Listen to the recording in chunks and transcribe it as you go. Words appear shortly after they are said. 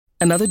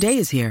Another day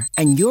is here,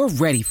 and you're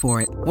ready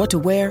for it. What to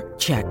wear?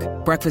 Check.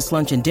 Breakfast,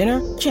 lunch, and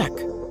dinner? Check.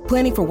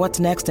 Planning for what's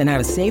next and how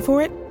to save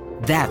for it?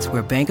 That's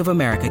where Bank of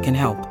America can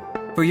help.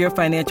 For your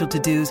financial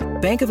to-dos,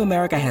 Bank of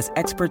America has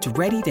experts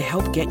ready to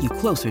help get you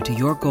closer to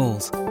your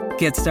goals.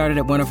 Get started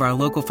at one of our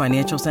local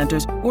financial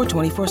centers or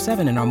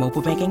 24/7 in our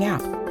mobile banking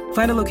app.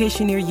 Find a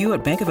location near you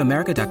at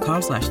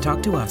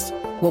bankofamerica.com/talktous.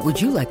 What would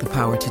you like the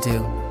power to do?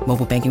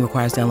 Mobile banking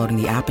requires downloading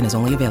the app and is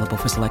only available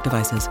for select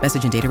devices.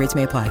 Message and data rates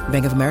may apply.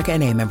 Bank of America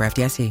N.A., member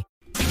FDIC.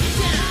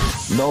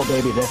 No,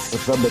 baby, that's for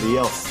somebody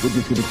else. We're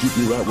just going to keep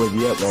you right where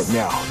you're at right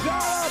now.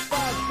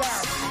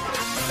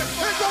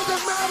 It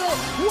doesn't matter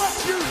what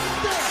you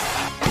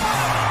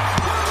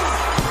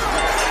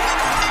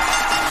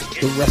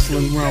think. The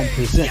Wrestling Realm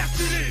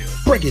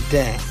presents Break It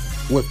Down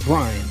with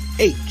Brian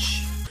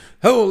H.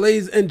 Hello,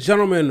 ladies and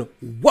gentlemen.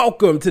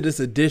 Welcome to this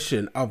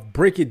edition of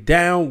Break It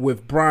Down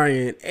with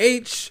Brian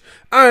H.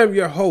 I am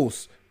your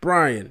host,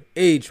 Brian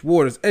H.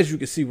 Waters. As you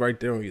can see right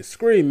there on your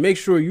screen, make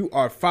sure you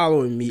are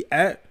following me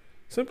at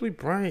simply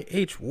Brian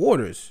H.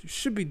 Waters. You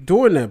should be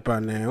doing that by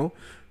now.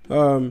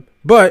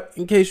 But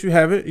in case you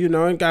haven't,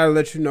 I gotta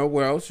let you know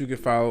where else you can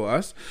follow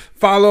us.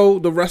 Follow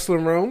the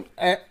Wrestling Realm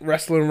at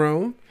Wrestling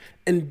Realm.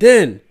 And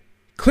then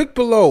click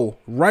below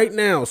right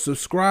now.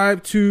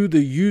 Subscribe to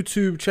the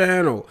YouTube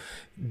channel.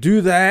 Do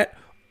that.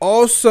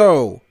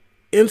 Also,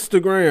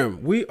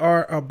 Instagram. We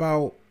are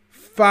about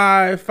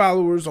 5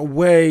 followers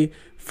away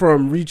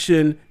from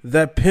reaching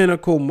that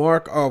pinnacle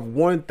mark of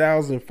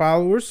 1,000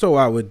 followers. So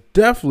I would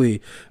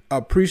definitely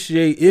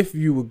appreciate if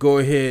you would go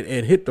ahead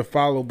and hit the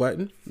follow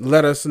button.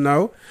 Let us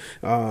know.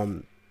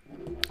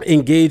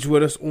 Engage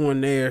with us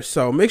on there.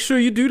 So make sure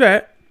you do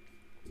that.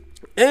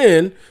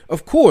 And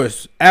of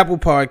course, Apple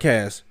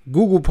Podcasts,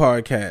 Google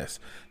Podcasts,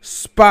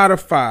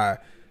 Spotify,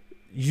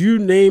 you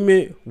name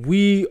it,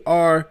 we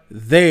are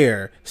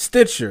there.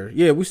 Stitcher.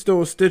 Yeah, we still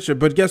on Stitcher.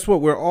 But guess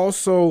what? We're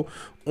also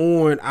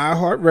on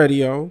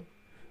iHeartRadio.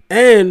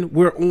 And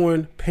we're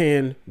on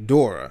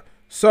Pandora.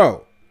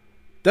 So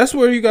that's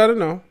where you got to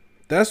know.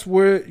 That's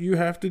where you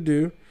have to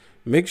do.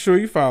 Make sure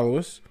you follow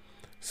us.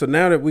 So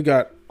now that we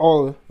got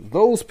all of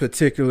those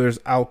particulars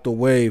out the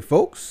way,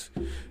 folks,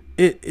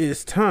 it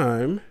is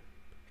time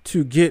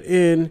to get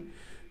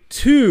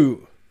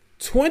into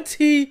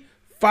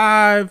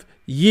 25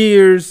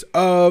 years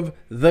of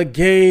the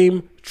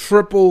game.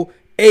 Triple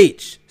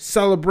H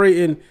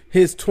celebrating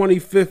his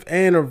 25th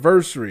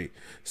anniversary.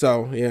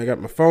 So, yeah, I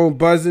got my phone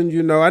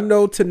buzzing. I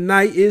know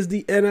tonight is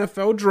the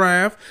NFL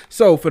draft.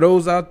 So, for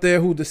those out there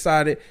who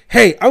decided,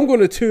 hey, I'm going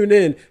to tune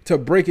in to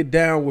Break It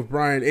Down with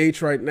Brian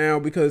H. right now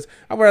because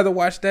I'd rather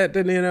watch that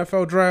than the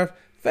NFL draft,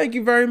 thank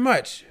you very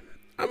much.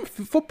 I'm a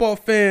football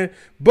fan,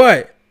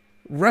 but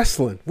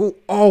wrestling will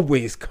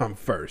always come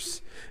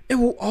first. It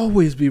will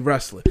always be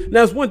wrestling.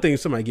 Now, it's one thing if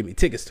somebody give me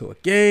tickets to a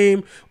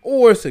game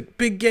or it's a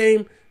big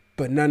game,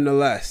 but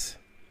nonetheless,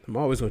 I'm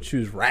always going to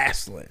choose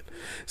wrestling.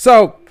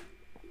 So,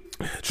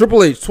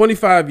 Triple H,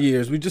 25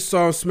 years. We just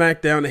saw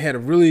SmackDown. They had a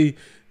really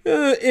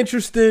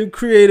interesting,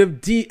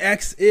 creative,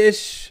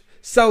 DX-ish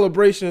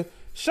celebration.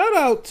 Shout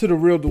out to the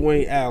real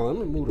Dwayne Allen.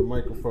 Let me move the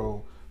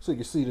microphone so you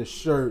can see the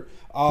shirt.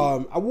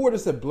 I wore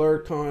this at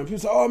BlurredCon. People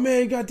say, oh,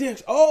 man, you got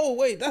DX. Oh,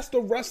 wait, that's the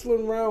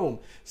Wrestling Realm.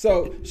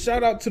 So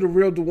shout out to the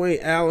real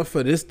Dwayne Allen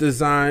for this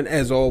design,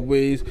 as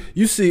always.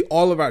 You see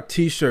all of our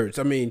T-shirts.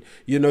 I mean,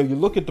 you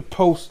look at the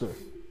poster.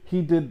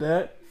 He did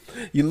that.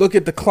 You look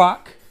at the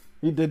clock.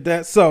 He did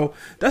that. So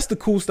that's the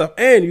cool stuff.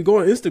 And you go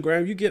on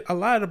Instagram, you get a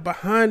lot of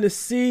behind the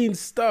scenes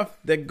stuff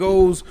that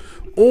goes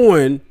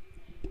on.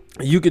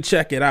 You can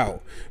check it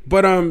out.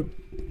 But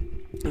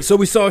so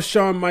we saw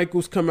Shawn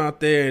Michaels come out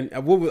there, and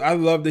I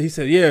loved it. He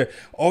said, yeah,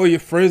 all your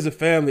friends and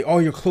family,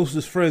 all your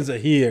closest friends are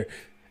here,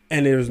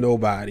 and there's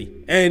nobody.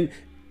 And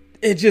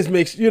it just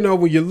makes,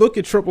 when you look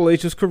at Triple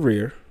H's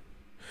career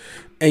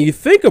and you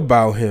think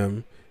about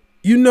him,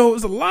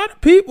 there's a lot of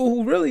people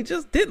who really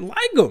just didn't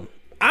like him.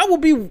 I will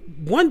be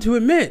one to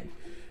admit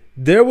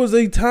there was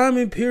a time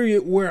and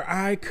period where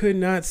I could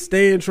not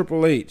stand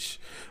Triple H.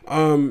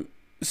 So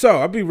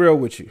I'll be real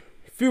with you.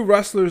 A few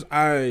wrestlers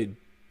I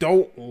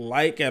don't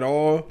like at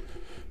all.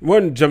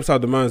 One jumps out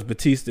to mind is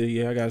Batista.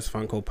 Yeah, I got his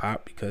Funko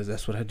Pop because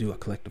that's what I do. I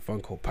collect the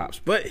Funko Pops.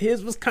 But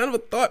his was kind of a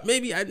thought.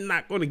 Maybe I'm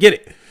not going to get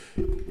it.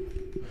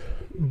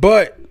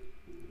 But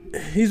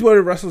he's one of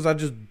the wrestlers I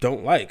just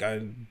don't like.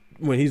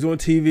 When he's on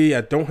TV,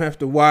 I don't have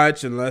to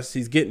watch unless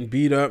he's getting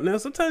beat up. Now,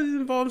 sometimes he's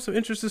involved in some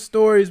interesting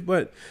stories,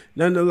 but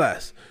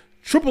nonetheless.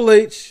 Triple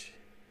H,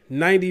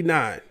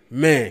 99.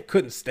 Man,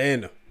 couldn't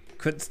stand him.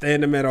 Couldn't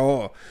stand him at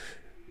all.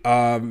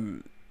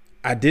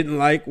 I didn't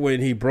like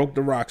when he broke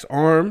The Rock's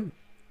arm.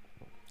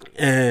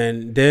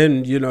 And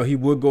then, he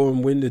would go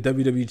and win the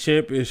WWE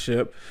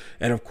Championship.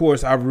 And, of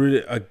course, I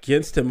rooted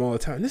against him all the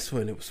time. This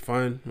one, it was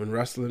fun when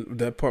wrestling.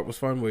 That part was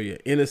fun where you're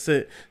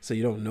innocent, so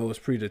you don't know it's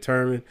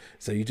predetermined.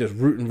 So you're just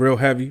rooting real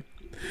heavy.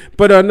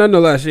 But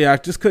nonetheless, yeah, I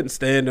just couldn't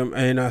stand him.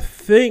 And I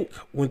think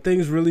when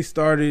things really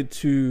started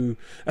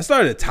I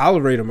started to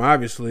tolerate him,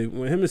 obviously.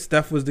 When him and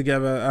Steph was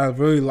together, I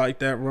really liked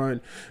that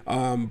run.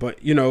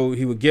 But, you know,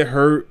 he would get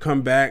hurt,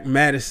 come back,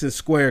 Madison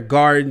Square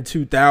Garden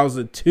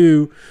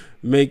 2002,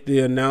 make the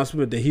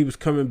announcement that he was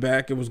coming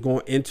back and was going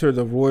to enter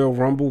the Royal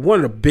Rumble.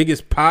 One of the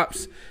biggest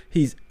pops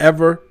he's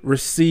ever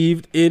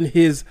received in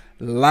his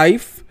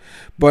life.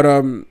 But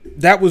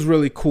that was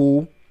really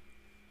cool.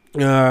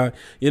 You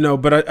know,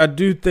 but I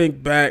do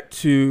think back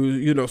to,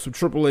 you know, some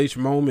Triple H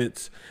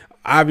moments.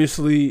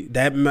 Obviously,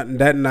 that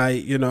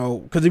night, you know,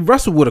 because he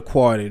wrestled with a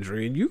quad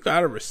injury, and you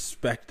got to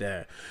respect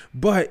that.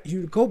 But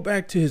you go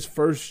back to his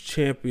first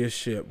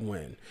championship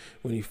win.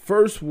 When he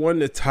first won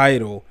the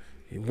title,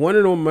 he won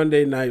it on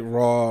Monday Night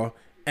Raw,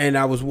 and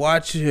I was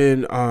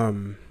watching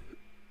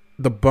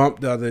The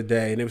Bump the other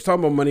day, and it was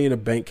talking about Money in the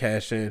Bank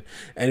cash in.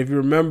 And if you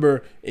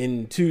remember,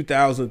 in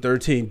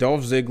 2013,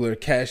 Dolph Ziggler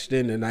cashed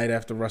in the night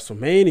after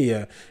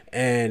WrestleMania,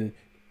 and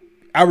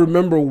I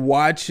remember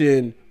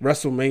watching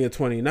WrestleMania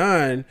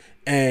 29,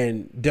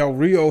 and Del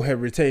Rio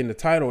had retained the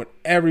title, and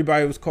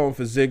everybody was calling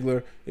for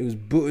Ziggler. He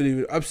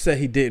was upset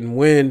he didn't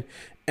win.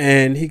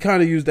 And he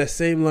kind of used that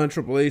same line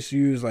Triple H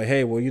used, like,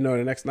 hey, well, you know,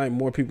 the next night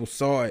more people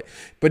saw it.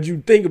 But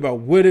you think about,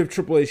 what if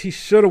Triple H, he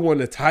should have won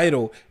the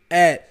title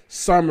at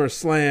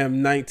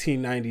SummerSlam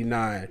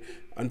 1999.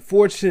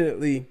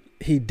 Unfortunately,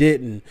 he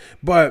didn't.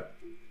 But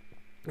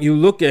you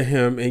look at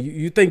him and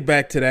you think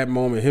back to that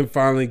moment, him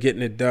finally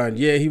getting it done.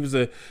 Yeah, he was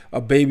a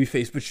baby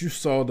face, but you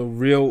saw the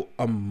real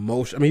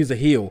emotion. I mean, he's a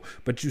heel,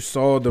 but you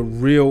saw the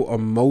real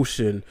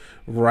emotion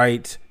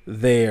right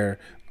there.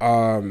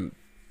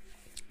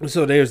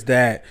 So there's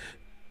that.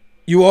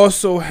 You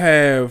also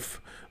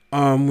have,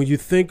 when you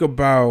think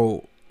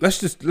about,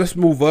 let's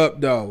move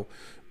up though.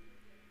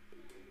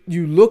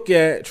 You look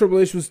at Triple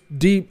H was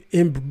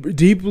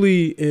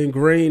deeply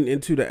ingrained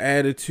into the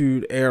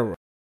Attitude Era.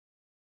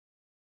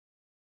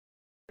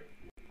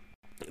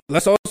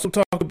 Let's also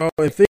talk about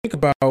and think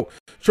about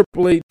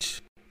Triple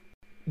H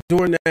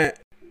during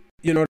that,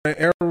 you know, that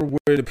era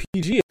where the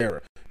PG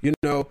era, you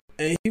know,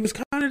 and he was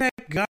kind of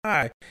that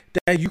guy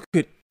that you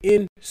could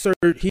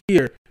insert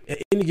here at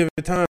any given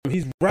time.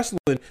 He's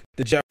wrestling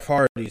the Jeff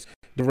Hardys,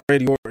 the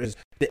Randy Ortons,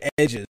 the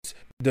Edges,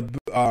 the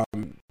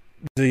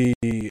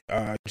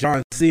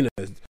John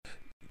Cena's.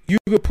 You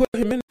could put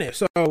him in there.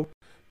 So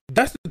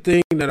that's the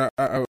thing that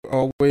I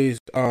always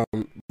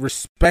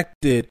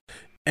respected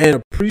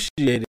and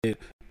appreciated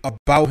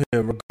about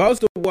him, regardless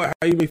of how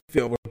you may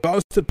feel,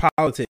 regardless of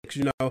politics,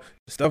 you know,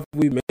 stuff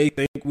we may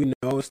think we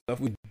know, stuff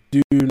we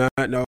do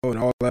not know, and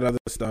all that other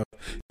stuff.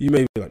 You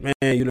may be like,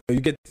 man, you know, you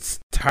get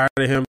tired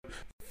of him.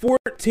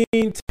 14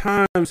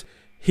 times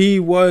he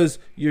was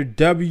your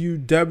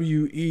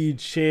WWE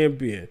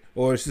champion,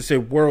 or it's to say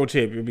world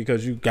champion,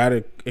 because you got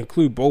to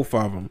include both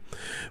of them.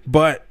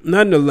 But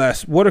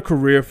nonetheless, what a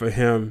career for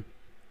him.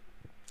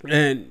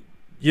 And,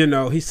 you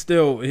know, he's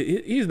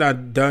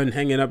not done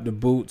hanging up the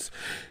boots.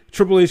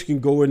 Triple H can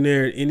go in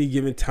there at any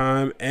given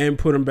time and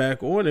put him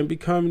back on and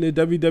become the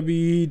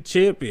WWE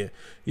champion.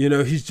 You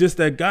know, he's just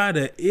that guy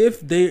that if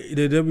the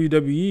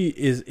WWE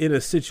is in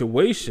a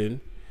situation,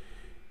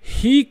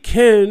 he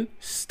can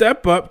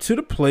step up to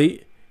the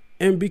plate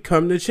and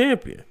become the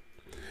champion.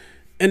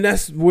 And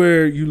that's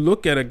where you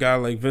look at a guy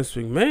like Vince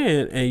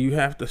McMahon and you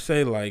have to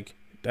say, like,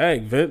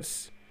 dang,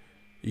 Vince,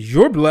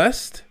 you're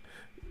blessed,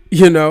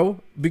 you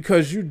know,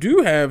 because you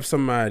do have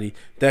somebody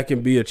that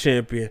can be a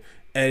champion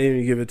at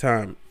any given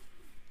time.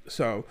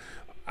 So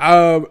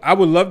I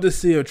would love to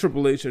see a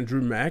Triple H and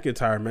Drew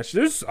McIntyre match.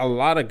 There's a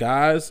lot of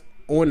guys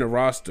on the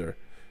roster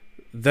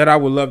that I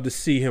would love to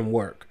see him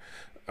work.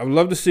 I would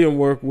love to see him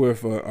work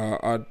with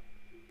a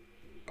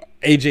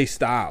AJ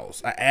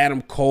Styles, a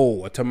Adam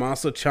Cole, a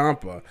Tommaso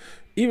Ciampa,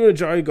 even a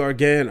Johnny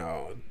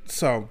Gargano.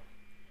 So,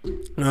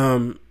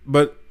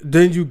 but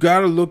then you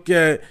got to look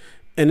at,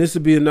 and this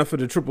would be enough of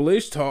the Triple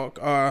H talk,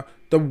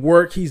 the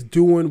work he's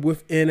doing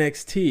with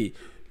NXT.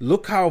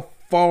 Look how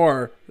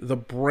far the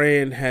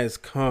brand has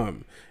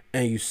come,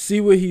 and you see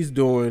what he's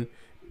doing,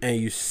 and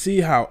you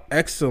see how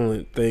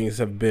excellent things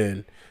have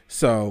been.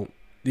 So,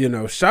 you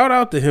know, shout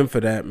out to him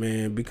for that,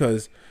 man,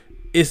 because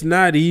it's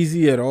not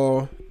easy at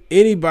all.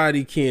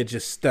 Anybody can't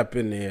just step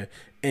in there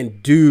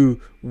and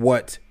do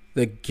what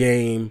the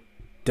game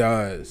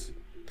does.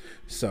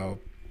 So,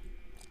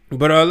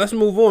 but let's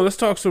move on. Let's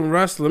talk some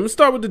wrestling. Let's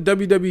start with the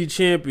WWE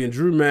champion,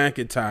 Drew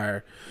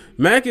McIntyre.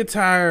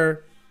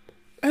 McIntyre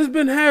has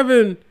been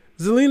having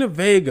Zelina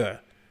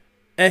Vega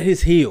at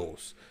his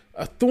heels,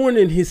 a thorn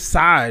in his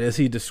side, as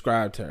he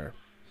described her.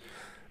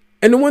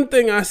 And the one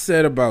thing I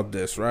said about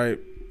this, right?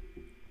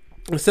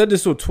 I said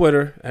this on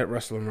Twitter at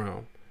Wrestling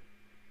Realm.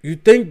 You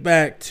think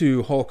back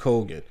to Hulk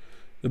Hogan.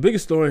 The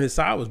biggest thorn in his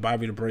side was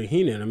Bobby the Brain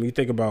Heenan. I mean, you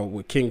think about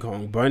with King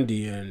Kong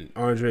Bundy and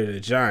Andre the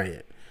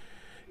Giant.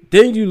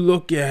 Then you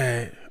look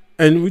at,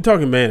 and we're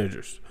talking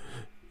managers.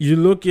 You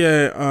look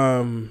at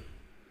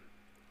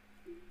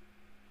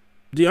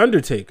The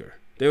Undertaker.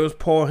 There was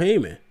Paul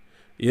Heyman.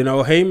 You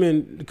know,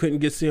 Heyman couldn't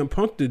get CM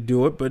Punk to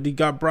do it, but he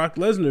got Brock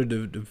Lesnar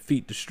to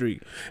defeat the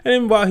streak.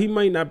 And while he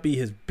might not be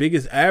his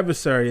biggest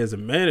adversary as a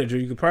manager,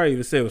 you could probably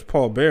even say it was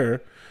Paul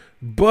Bearer.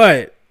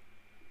 But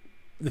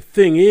the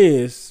thing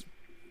is,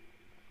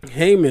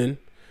 Heyman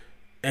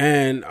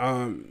and,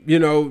 you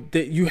know,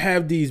 that you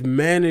have these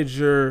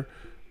manager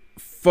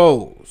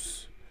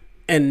foes.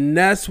 And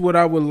that's what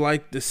I would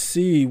like to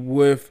see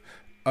with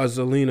a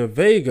Zelina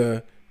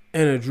Vega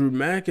and a Drew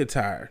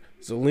McIntyre.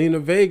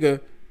 Zelina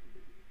Vega,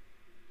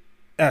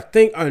 I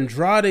think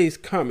Andrade's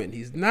coming.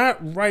 He's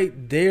not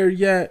right there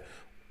yet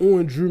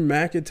on Drew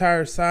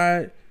McIntyre's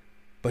side,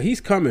 but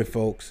he's coming,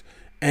 folks.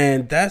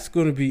 And that's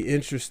going to be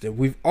interesting.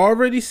 We've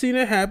already seen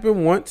it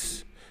happen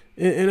once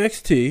in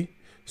NXT.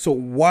 So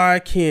why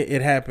can't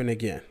it happen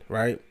again,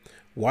 right?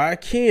 Why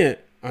can't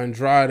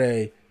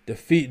Andrade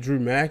defeat Drew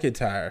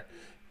McIntyre?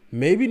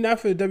 Maybe not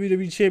for the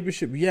WWE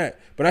Championship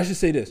yet, but I should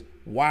say this.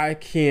 Why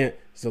can't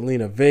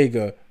Zelina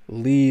Vega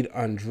lead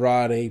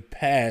Andrade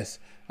past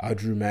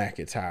Drew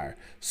McIntyre?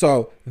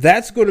 So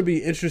that's going to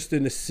be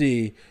interesting to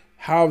see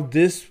how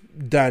this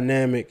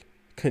dynamic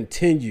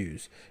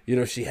continues. You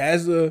know, she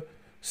has a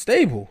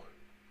stable,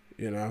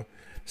 you know.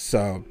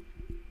 So,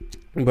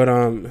 but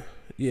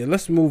yeah,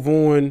 let's move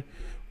on.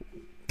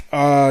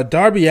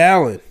 Darby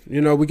Allin,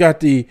 you know, we got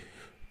the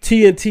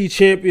TNT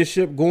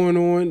Championship going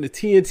on, the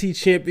TNT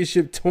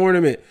Championship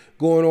tournament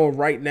going on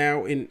right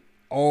now in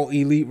All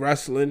Elite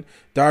Wrestling.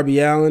 Darby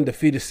Allin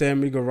defeated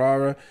Sammy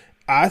Guevara.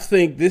 I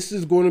think this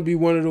is going to be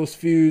one of those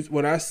feuds.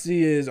 What I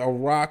see is a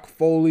Rock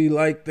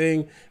Foley-like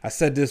thing. I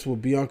said this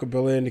with Bianca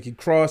Belair and Nikki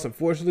Cross.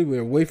 Unfortunately,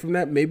 we're away from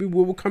that. Maybe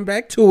we will come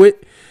back to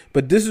it.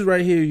 But this is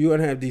right here. You're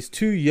going to have these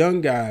two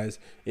young guys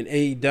in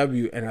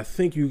AEW, and I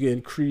think you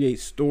can create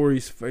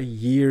stories for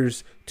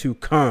years to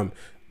come.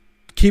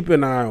 Keep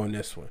an eye on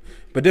this one.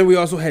 But then we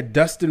also had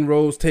Dustin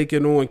Rhodes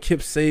taking on Kip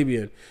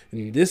Sabian.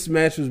 And this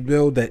match was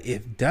billed that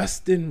if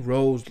Dustin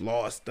Rhodes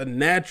lost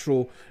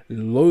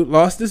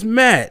this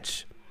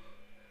match,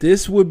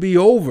 this would be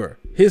over.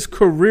 His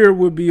career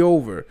would be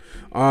over.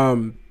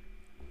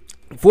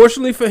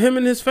 Fortunately for him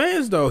and his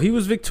fans, though, he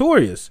was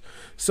victorious.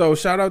 So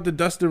shout out to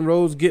Dustin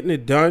Rhodes getting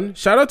it done.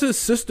 Shout out to his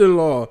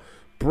sister-in-law,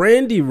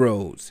 Brandy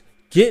Rhodes,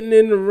 getting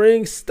in the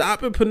ring,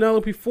 stopping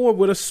Penelope Ford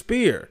with a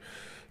spear.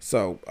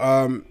 So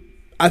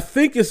I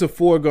think it's a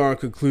foregone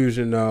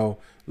conclusion, though.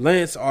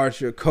 Lance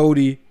Archer,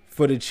 Cody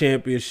for the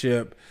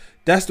championship.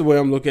 That's the way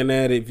I'm looking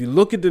at it. If you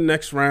look at the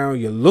next round,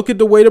 you look at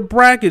the way the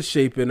bracket's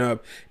shaping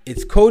up,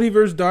 it's Cody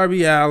versus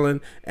Darby Allin,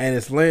 and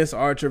it's Lance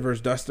Archer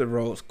versus Dustin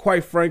Rhodes.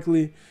 Quite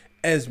frankly,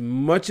 as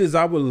much as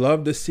I would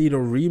love to see the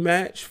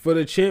rematch for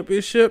the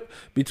championship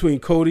between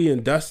Cody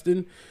and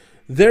Dustin,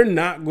 they're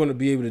not going to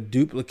be able to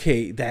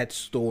duplicate that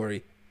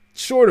story.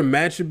 Sure, the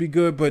match would be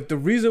good, but the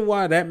reason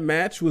why that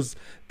match was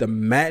the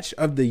match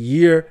of the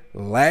year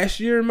last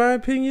year, in my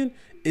opinion,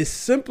 is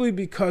simply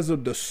because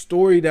of the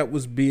story that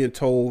was being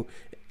told.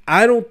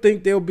 I don't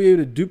think they'll be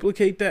able to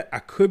duplicate that. I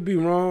could be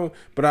wrong,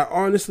 but I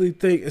honestly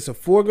think it's a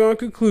foregone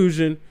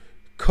conclusion.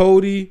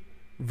 Cody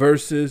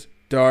versus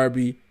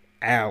Darby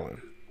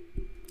Allin.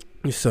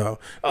 So,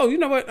 you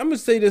know what? I'm going to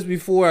say this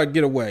before I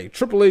get away.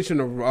 Triple H and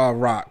The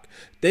Rock,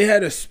 they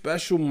had a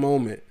special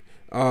moment.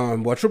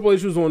 While Triple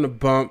H was on the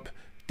bump,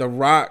 The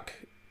Rock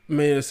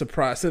made a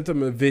surprise, sent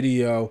him a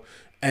video,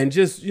 and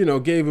just, you know,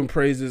 gave him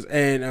praises.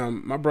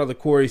 And my brother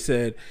Corey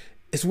said,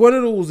 it's one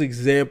of those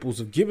examples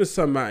of giving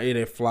somebody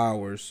their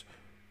flowers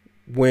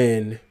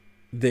while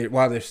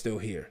they're still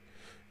here.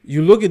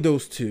 You look at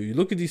those two. You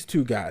look at these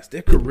two guys.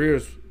 Their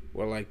careers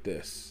were like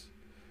this.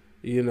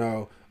 You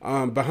know,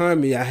 behind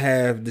me I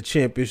have a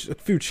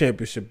few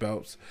championship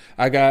belts.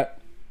 I got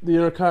the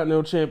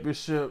Intercontinental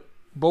Championship,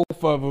 both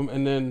of them,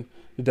 and then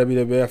the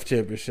WWF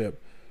Championship.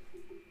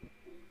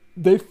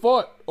 They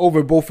fought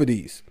over both of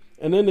these,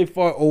 and then they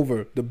fought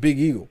over the Big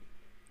Eagle.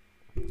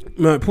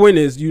 My point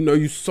is, you know,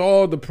 you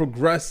saw the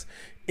progress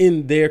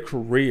in their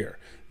career.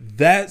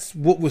 That's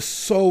what was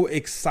so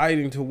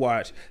exciting to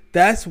watch.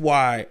 That's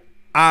why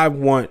I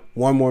want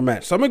one more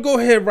match. So I'm going to go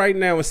ahead right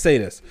now and say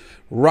this.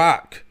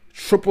 Rock,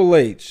 Triple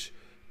H,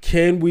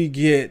 can we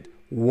get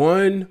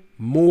one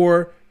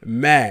more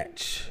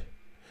match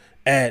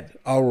at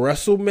a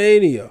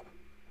WrestleMania?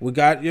 We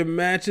got your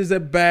matches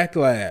at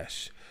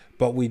Backlash,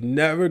 but we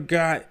never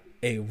got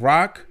a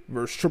Rock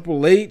versus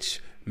Triple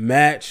H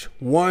match,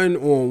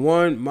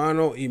 one-on-one,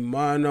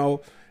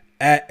 mano-a-mano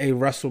at a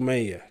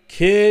WrestleMania.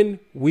 Can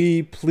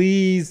we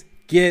please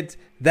get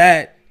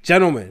that,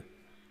 gentlemen?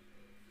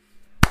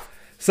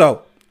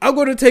 So, I'm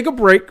going to take a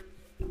break.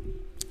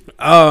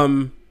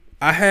 I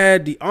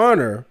had the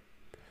honor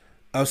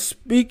of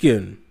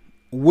speaking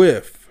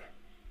with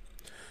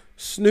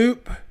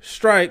Snoop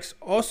Strikes,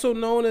 also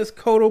known as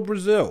Cotto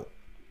Brazil.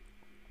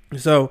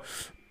 So,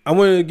 I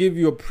wanted to give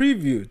you a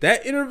preview.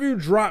 That interview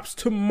drops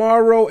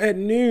tomorrow at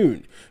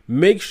noon.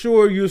 Make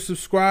sure you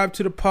subscribe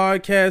to the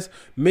podcast.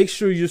 Make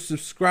sure you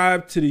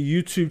subscribe to the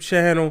YouTube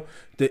channel.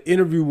 The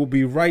interview will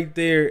be right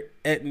there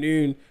at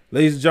noon.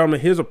 Ladies and gentlemen,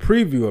 here's a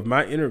preview of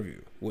my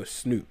interview with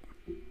Snoop.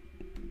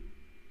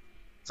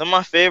 Some of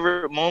my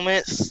favorite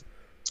moments,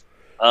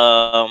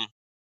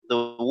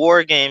 The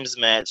War Games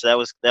match, that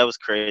was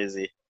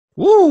crazy.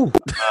 Woo!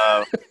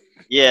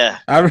 Yeah,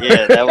 I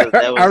that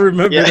was. I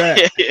remember Yeah,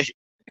 that.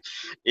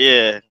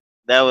 yeah,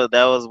 that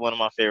was one of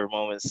my favorite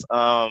moments.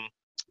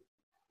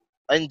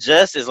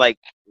 Injustice, like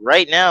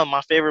right now,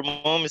 my favorite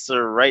moments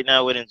are right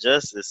now with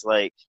Injustice.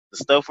 Like the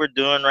stuff we're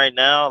doing right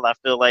now, I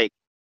feel like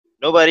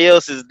nobody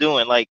else is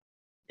doing. Like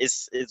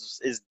it's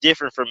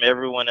different from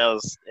everyone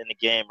else in the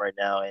game right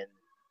now, and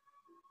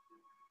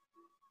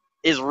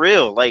it's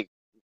real. Like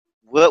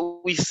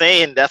what we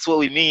saying, that's what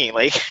we mean.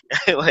 Like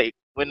like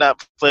we're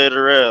not playing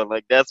around.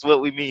 Like that's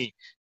what we mean.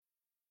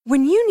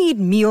 When you need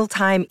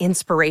mealtime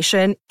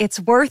inspiration,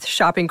 it's worth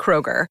shopping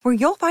Kroger, where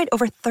you'll find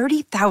over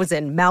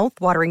 30,000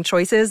 mouth-watering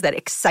choices that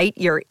excite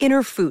your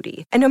inner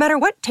foodie. And no matter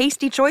what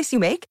tasty choice you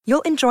make,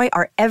 you'll enjoy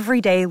our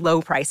everyday low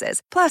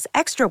prices, plus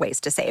extra ways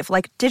to save,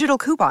 like digital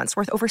coupons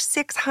worth over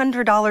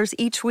 $600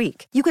 each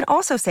week. You can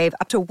also save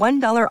up to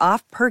 $1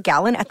 off per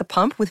gallon at the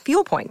pump with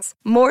fuel points.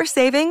 More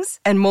savings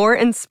and more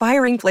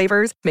inspiring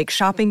flavors make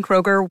shopping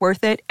Kroger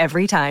worth it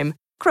every time.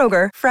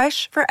 Kroger,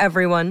 fresh for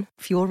everyone.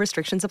 Fuel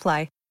restrictions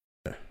apply.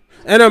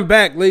 And I'm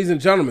back, ladies and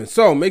gentlemen.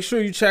 So make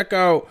sure you check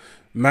out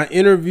my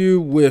interview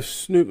with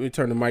Snoop. Let me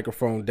turn the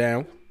microphone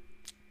down.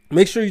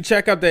 Make sure you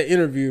check out that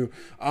interview.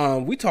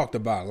 We talked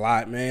about a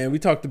lot, man. We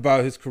talked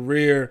about his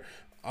career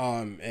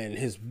and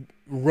his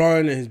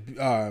run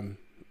and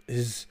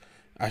his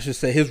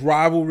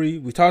rivalry.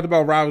 We talked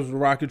about rivals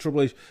with Rocky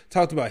Triple H.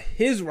 Talked about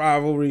his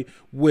rivalry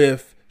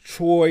with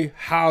Troy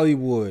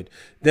Hollywood.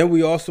 Then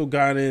we also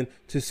got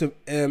into some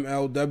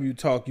MLW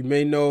talk. You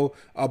may know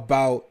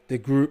about the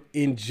group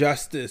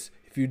Injustice.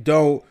 If you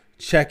don't,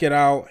 check it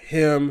out.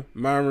 Him,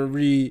 Myron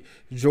Reed,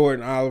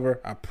 Jordan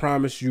Oliver. I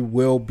promise you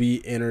will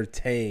be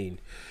entertained.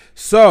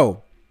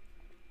 So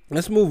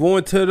let's move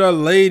on to the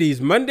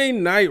ladies. Monday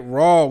Night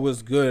Raw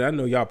was good. I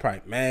know y'all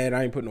probably mad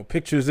I ain't put no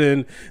pictures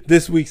in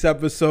this week's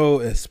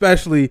episode,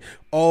 especially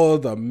all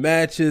the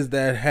matches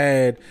that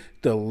had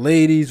the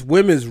ladies.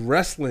 Women's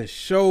wrestling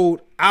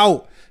showed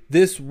out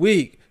this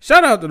week.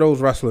 Shout out to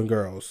those wrestling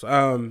girls.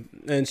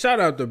 And shout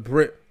out to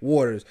Britt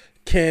Waters,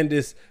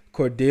 Candice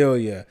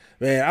Cordelia.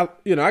 Man,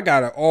 I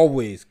gotta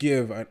always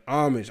give an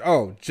homage.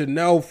 Oh,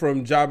 Janelle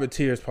from Jabba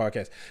Tears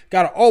podcast.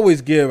 Gotta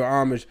always give an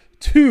homage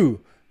to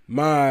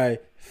my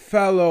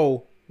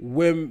fellow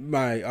women,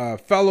 my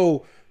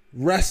fellow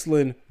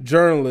wrestling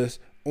journalists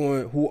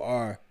who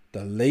are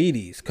the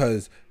ladies,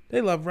 because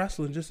they love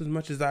wrestling just as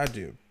much as I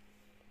do.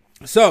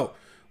 So,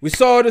 we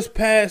saw this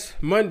past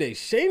Monday,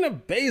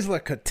 Shayna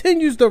Baszler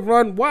continues to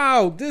run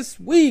wild this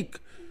week.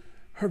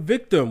 Her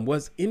victim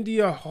was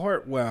India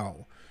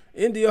Hartwell.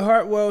 India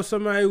Hartwell,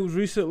 somebody who was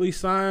recently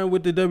signed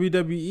with the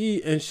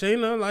WWE, and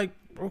Shayna,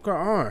 broke her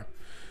arm.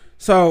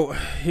 So,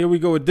 here we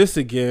go with this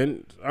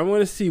again. I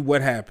want to see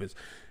what happens.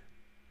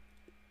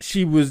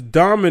 She was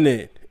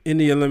dominant in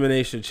the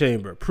Elimination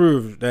Chamber,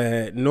 proved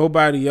that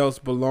nobody else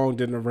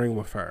belonged in the ring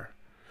with her.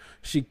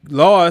 She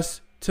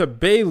lost to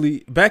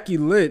Becky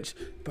Lynch,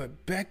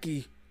 but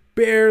Becky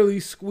barely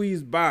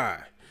squeezed by.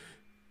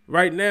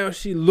 Right now,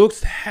 she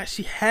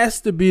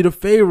has to be the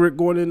favorite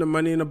going into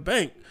Money in the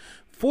Bank.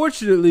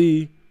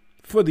 Fortunately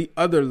for the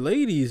other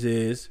ladies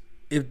is,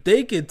 if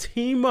they can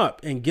team up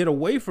and get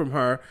away from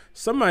her,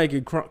 somebody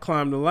can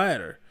climb the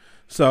ladder.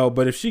 So,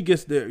 but if she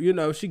gets there,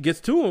 if she gets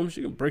to them,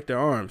 she can break their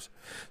arms.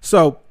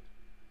 So,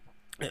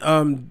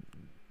 I'm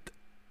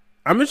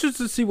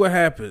interested to see what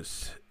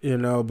happens.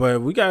 But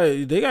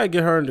they gotta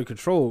get her under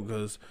control,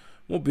 because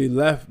won't be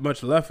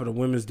much left for the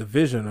women's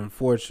division,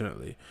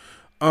 unfortunately.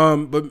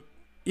 But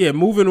yeah,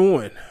 moving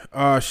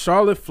on.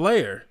 Charlotte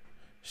Flair,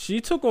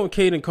 she took on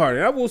Kaden Carter.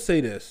 And I will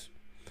say this: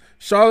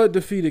 Charlotte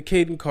defeated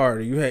Kaden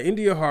Carter. You had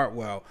India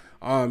Hartwell.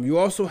 You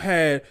also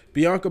had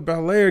Bianca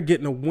Belair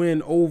getting a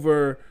win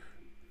over.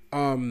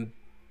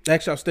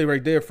 Actually, I'll stay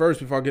right there first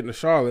before I get into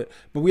Charlotte.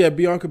 But we had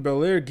Bianca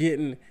Belair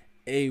getting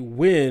a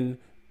win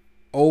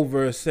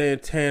over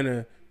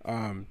Santana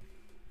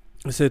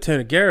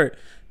Garrett.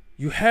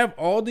 You have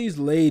all these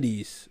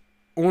ladies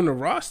on the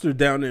roster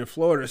down there in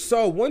Florida.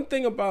 So one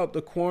thing about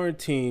the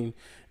quarantine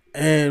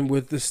and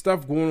with the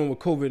stuff going on with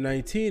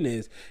COVID-19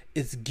 is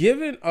it's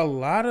given a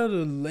lot of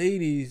the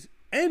ladies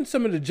and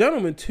some of the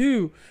gentlemen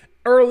too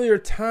earlier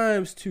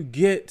times to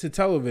get to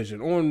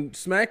television. On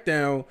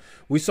SmackDown,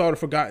 we saw the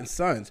Forgotten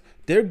Sons.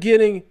 They're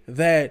getting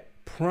that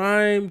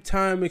prime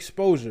time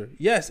exposure.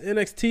 Yes,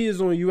 NXT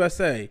is on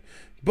USA,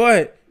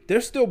 but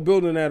they're still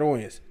building that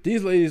audience.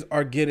 These ladies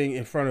are getting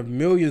in front of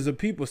millions of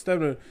people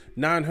instead of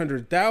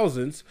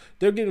 900,000s.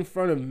 They're getting in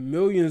front of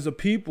millions of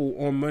people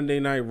on Monday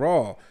Night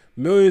Raw,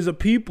 millions of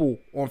people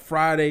on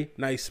Friday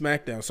Night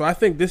SmackDown. So I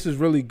think this is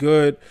really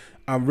good.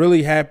 I'm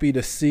really happy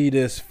to see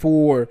this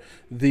for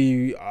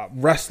the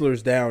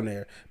wrestlers down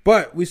there.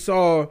 But we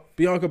saw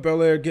Bianca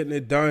Belair getting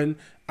it done.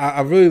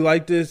 I really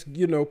like this,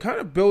 kind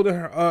of building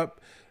her up.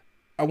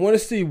 I want to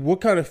see what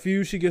kind of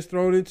feud she gets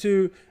thrown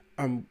into.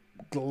 I'm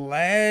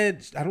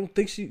glad. I don't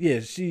think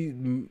she's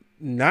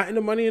not in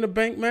the Money in the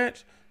Bank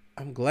match.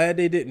 I'm glad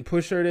they didn't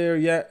push her there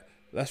yet.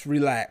 Let's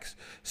relax.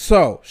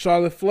 So,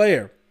 Charlotte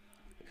Flair.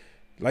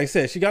 like I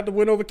said, she got the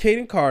win over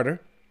Kaden Carter.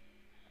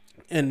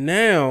 And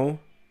now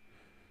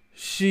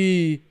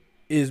she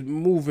is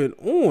moving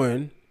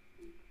on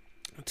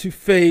to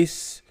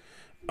face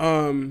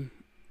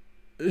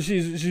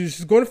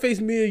she's going to face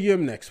Mia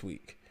Yim next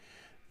week.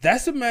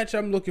 That's a match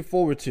I'm looking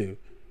forward to.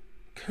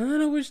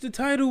 Kind of wish the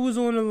title was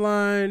on the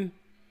line.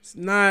 It's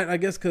not, I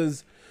guess,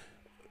 because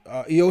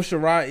Io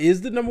Shirai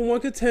is the number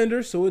one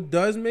contender, so it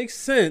does make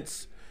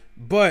sense.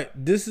 But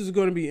this is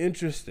going to be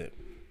interesting.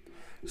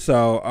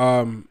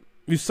 So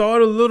you saw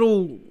the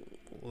little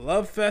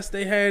love fest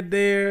they had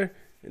there,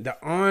 the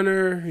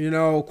honor. You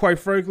know, quite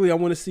frankly, I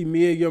want to see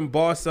Mia Yim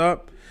boss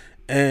up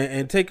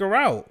and take her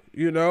out.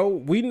 You know,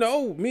 we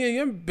know Mia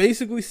Yim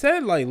basically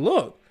said, like,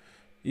 look,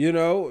 you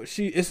know,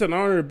 it's an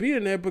honor to be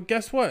in there, but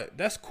guess what?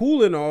 That's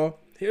cool and all.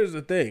 Here's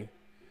the thing.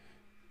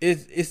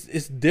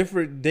 It's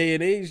different day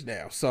and age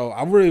now. So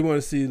I really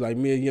want to see, like,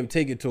 Mia Yim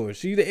take it to her.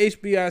 She's the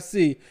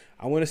HBIC.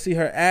 I want to see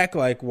her act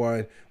like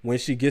one when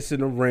she gets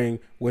in the ring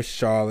with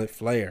Charlotte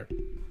Flair.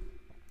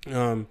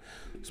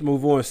 Let's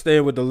move on.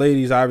 Staying with the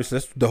ladies, obviously,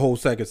 that's the whole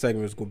second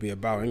segment is going to be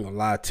about. I ain't going to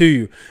lie to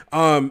you.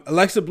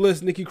 Alexa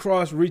Bliss, Nikki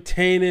Cross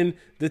retaining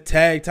the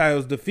tag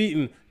titles,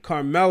 defeating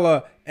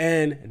Carmella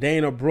and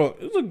Dana Brooke.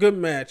 It was a good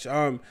match.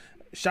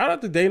 Shout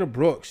out to Dana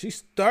Brooke. She's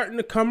starting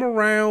to come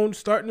around,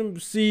 starting to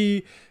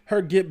see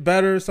her get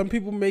better. Some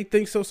people may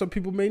think so, some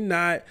people may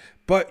not,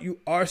 but you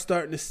are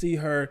starting to see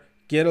her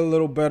get a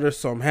little better,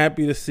 so I'm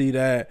happy to see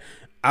that.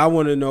 I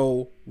want to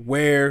know,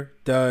 where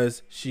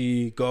does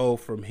she go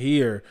from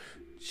here?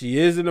 She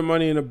is in the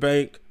Money in the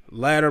Bank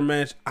ladder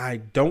match. I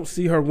don't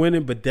see her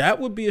winning, but that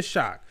would be a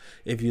shock.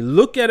 If you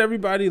look at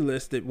everybody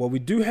listed, well, we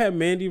do have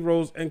Mandy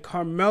Rose and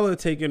Carmella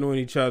taking on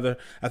each other.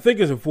 I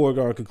think it's a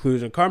foregone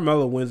conclusion.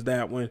 Carmella wins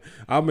that one.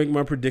 I'll make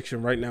my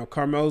prediction right now.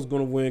 Carmella's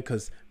going to win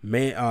because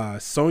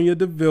Sonya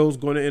Deville's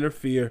going to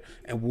interfere,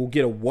 and we'll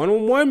get a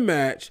one-on-one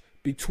match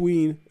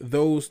between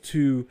those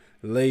two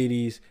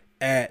ladies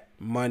at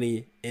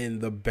Money in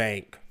the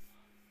Bank.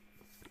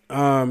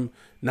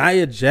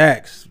 Nia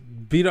Jax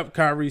beat up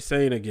Kairi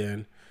Sane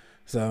again.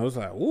 So I was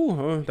like,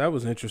 ooh, that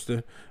was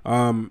interesting.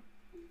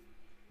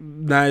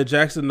 Nia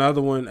Jax,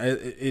 another one.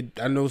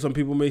 I know some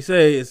people may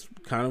say it's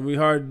kind of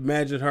hard to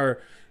imagine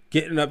her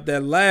getting up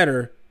that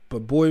ladder,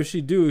 but boy, if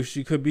she do,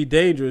 she could be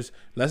dangerous.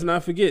 Let's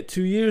not forget,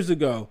 2 years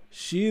ago,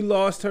 she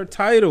lost her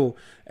title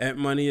at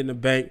Money in the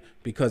Bank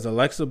because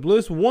Alexa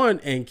Bliss won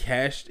and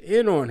cashed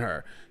in on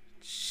her.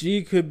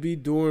 She could be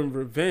doing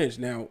revenge.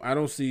 Now, I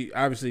don't see,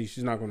 obviously,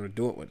 she's not going to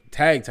do it with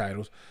tag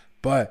titles,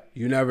 but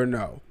you never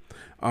know.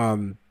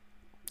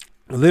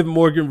 Liv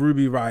Morgan,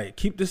 Ruby Riott.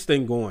 Keep this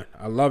thing going.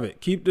 I love it.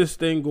 Keep this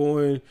thing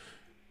going.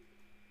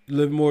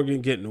 Liv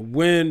Morgan getting a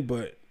win,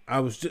 but I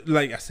was just,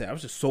 like I said, I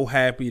was just so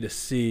happy to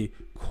see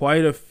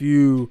quite a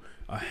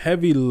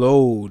heavy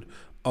load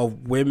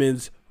of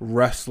women's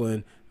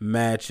wrestling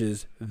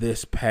matches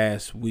this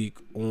past week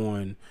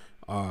on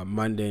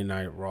Monday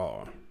Night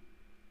Raw.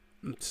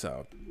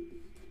 So,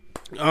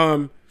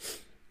 and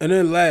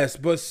then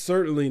last but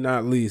certainly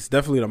not least,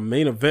 definitely the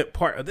main event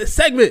part of this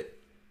segment,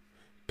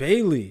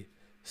 Bayley,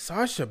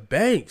 Sasha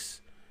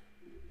Banks.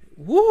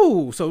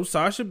 Woo! So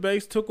Sasha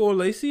Banks took on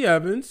Lacey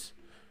Evans,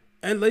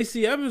 and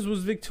Lacey Evans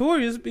was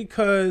victorious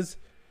because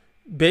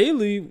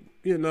Bayley,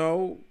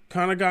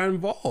 kind of got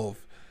involved.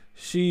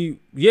 She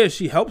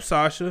helped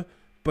Sasha,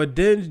 but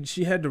then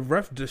she had the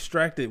ref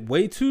distracted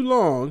way too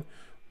long,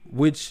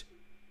 which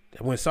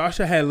when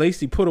Sasha had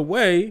Lacey put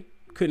away,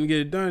 couldn't get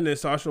it done. Then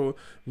Sasha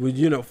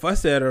would,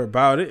 fuss at her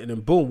about it, and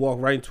then boom, walk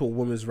right into a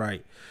woman's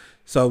right.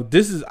 So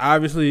this is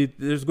obviously,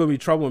 there's going to be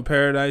trouble in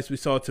paradise. We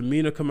saw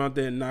Tamina come out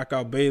there and knock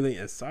out Bayley,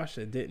 and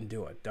Sasha didn't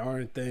do a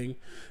darn thing.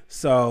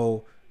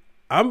 So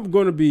I'm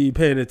going to be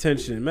paying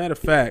attention. Matter of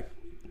fact,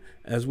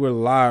 as we're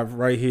live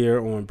right here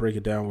on Break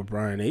It Down with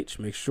Brian H.,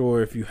 make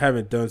sure if you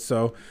haven't done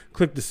so,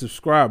 click the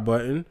subscribe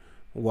button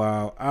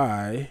while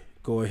I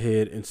go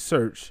ahead and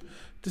search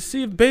to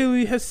see if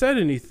Bayley has said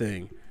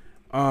anything.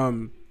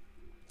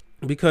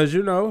 Because,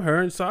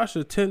 her and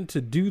Sasha tend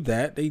to do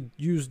that. They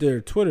use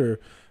their Twitter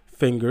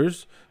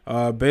fingers.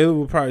 Bayley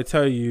will probably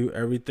tell you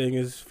everything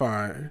is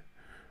fine.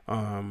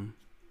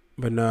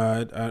 But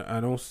no, I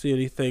don't see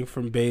anything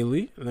from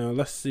Bayley. Now,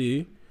 let's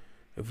see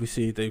if we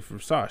see anything from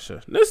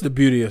Sasha. That's the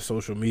beauty of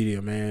social media,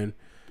 man.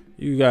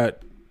 You got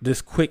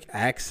this quick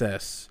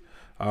access.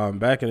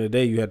 Back in the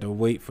day, you had to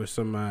wait for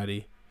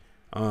somebody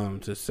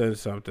to send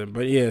something.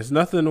 But yeah, it's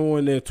nothing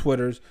on their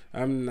Twitters.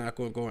 I'm not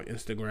going to go on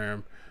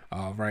Instagram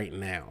right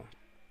now.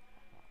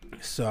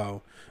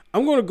 So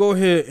I'm going to go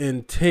ahead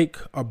and take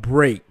a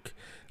break.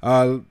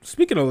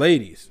 Speaking of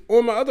ladies,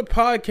 on my other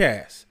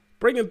podcast,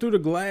 Breaking Through the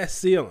Glass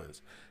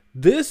Ceilings,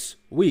 this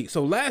week,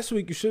 so last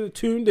week you should have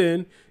tuned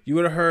in. You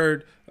would have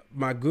heard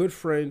my good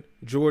friend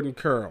Jordan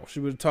Curl.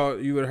 You would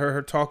have heard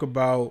her talk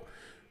about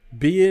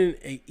being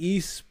an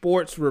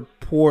esports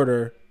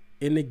reporter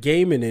in the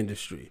gaming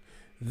industry.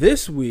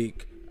 This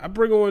week, I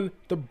bring on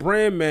the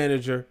brand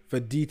manager for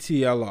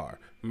DTLR,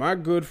 my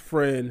good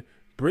friend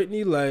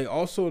Brittany Lay,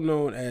 also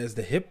known as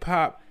the Hip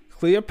Hop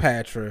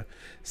Cleopatra.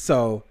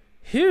 So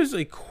here's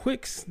a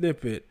quick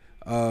snippet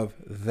of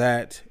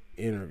that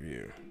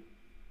interview?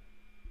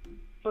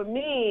 For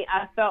me,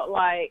 I felt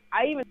like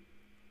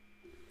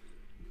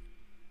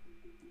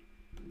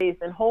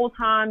the whole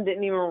time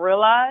didn't even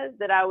realize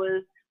that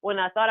when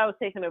I thought I was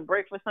taking a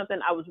break for something,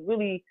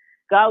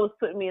 God was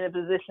putting me in a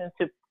position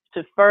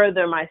to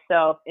further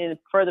myself and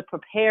further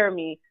prepare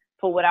me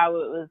for what I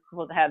was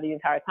supposed to have the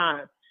entire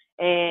time.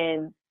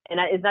 And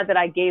it's not that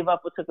I gave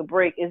up or took a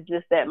break. It's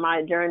just that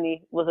my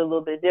journey was a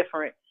little bit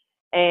different.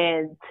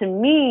 And to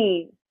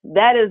me,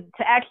 that is,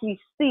 to actually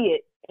see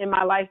it in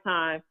my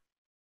lifetime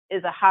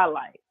is a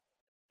highlight,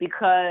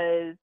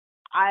 because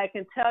I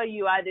can tell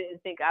you I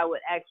didn't think I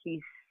would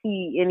actually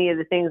see any of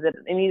the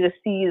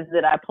seeds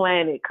that I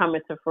planted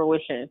coming to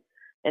fruition.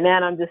 And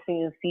then I'm just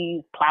seeing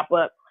seeds pop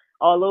up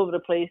all over the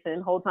place. And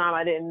the whole time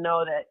I didn't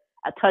know that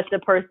I touched a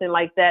person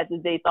like that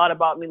they thought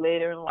about me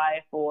later in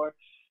life, or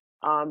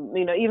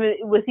even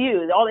with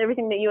you,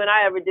 everything that you and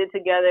I ever did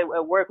together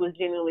at work was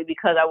genuinely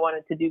because I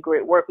wanted to do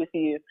great work with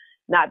you,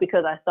 not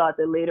because I thought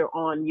that later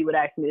on you would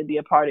ask me to be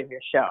a part of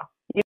your show.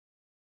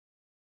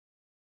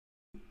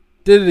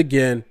 Did it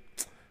again.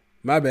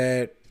 My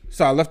bad.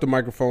 So I left the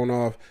microphone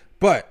off.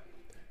 But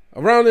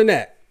around in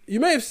that, you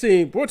may have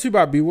seen, brought to you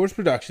by B Wars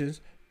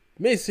Productions,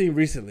 you may have seen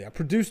recently, I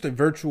produced a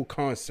virtual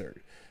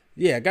concert.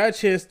 Yeah, I got a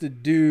chance to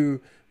do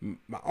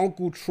my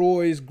Uncle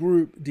Troy's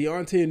group,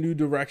 Deontay and New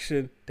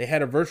Direction. They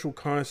had a virtual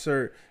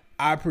concert.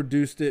 I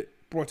produced it,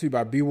 brought to you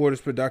by B Waters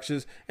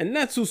Productions. And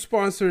that's who's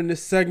sponsoring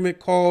this segment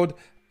called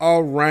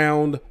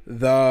Around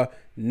the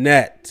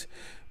Net.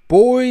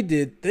 Boy,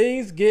 did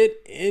things get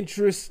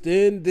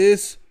interesting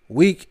this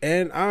week,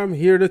 and I'm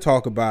here to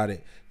talk about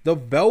it. The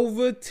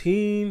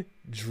Velveteen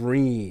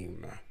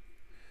Dream.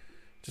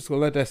 Just gonna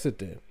let that sit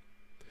there.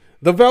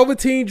 The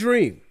Velveteen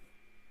Dream.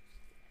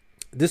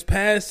 This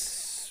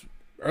past,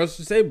 or I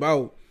should say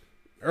about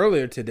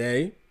earlier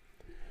today,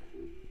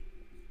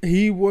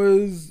 he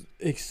was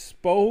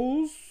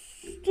exposed,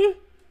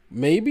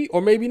 maybe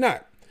or maybe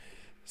not.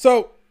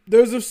 So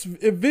there's an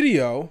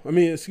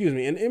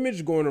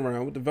image going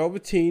around with the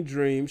Velveteen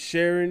Dream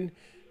sharing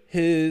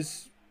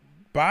his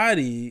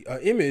body,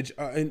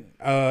 an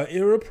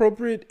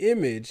inappropriate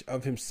image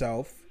of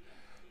himself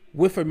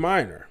with a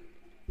minor.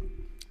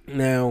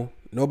 Now,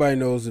 nobody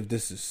knows if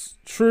this is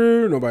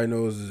true. Nobody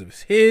knows if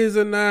it's his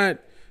or not.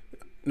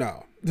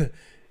 No.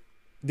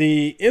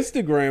 The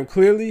Instagram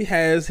clearly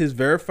has his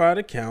verified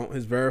account,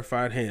 his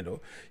verified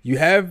handle. You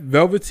have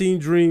Velveteen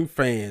Dream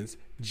fans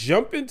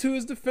jump into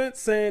his defense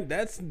saying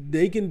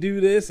they can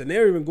do this, and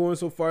they're even going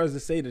so far as to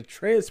say the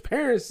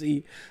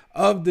transparency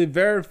of the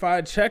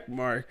verified check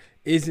mark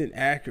isn't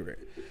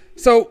accurate.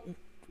 So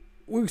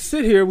we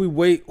sit here, we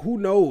wait. Who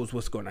knows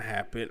what's going to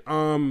happen?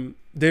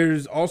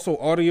 There's also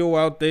audio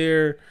out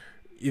there.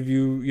 If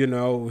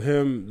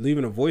him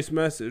leaving a voice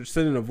message,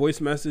 sending a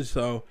voice message.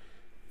 So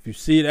if you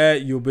see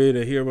that, you'll be able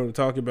to hear what I'm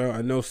talking about.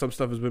 I know some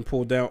stuff has been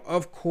pulled down.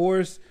 Of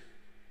course,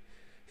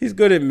 he's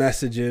good at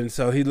messaging,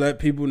 so he let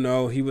people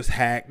know he was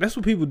hacked. That's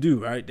what people do,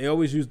 right? They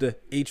always use the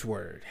H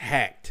word,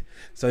 hacked.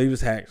 So he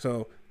was hacked.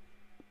 So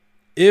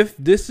if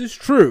this is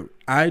true,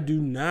 I do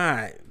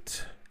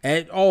not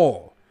at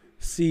all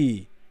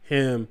see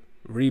him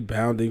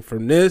rebounding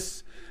from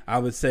this. I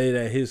would say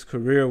that his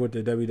career with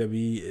the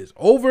WWE is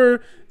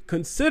over,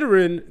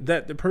 considering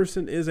that the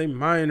person is a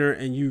minor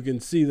and you can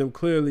see them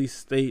clearly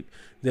state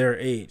their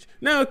age.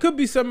 Now, it could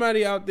be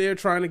somebody out there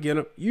trying to get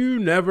him. You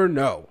never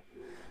know.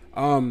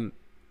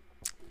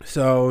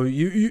 So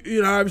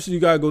you obviously you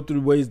gotta go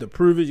through ways to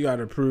prove it. You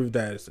gotta prove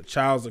that it's a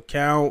child's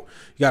account.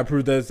 You gotta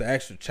prove that it's the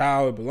actual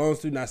child it belongs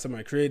to, not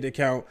somebody created the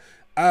account.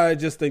 I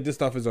just think this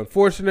stuff is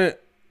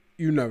unfortunate.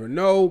 You never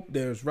know.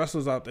 There's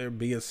wrestlers out there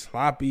being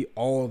sloppy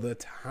all the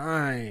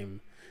time,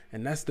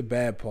 and that's the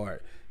bad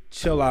part.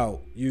 Chill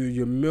out.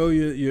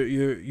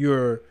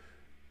 You're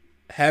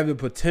have the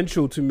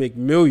potential to make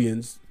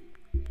millions.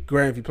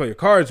 Granted, if you play your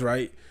cards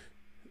right,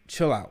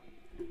 chill out.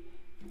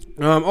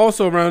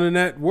 Also around in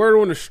that, word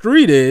on the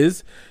street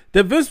is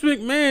that Vince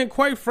McMahon,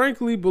 quite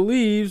frankly,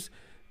 believes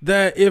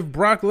that if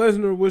Brock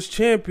Lesnar was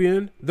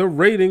champion, the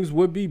ratings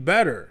would be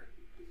better.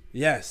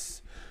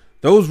 Yes,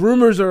 those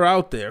rumors are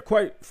out there.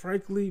 Quite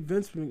frankly,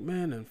 Vince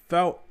McMahon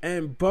felt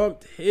and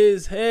bumped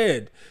his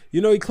head.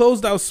 He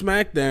closed out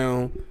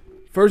SmackDown.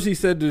 First, he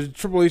said to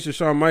Triple H and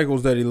Shawn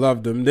Michaels that he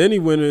loved him. Then he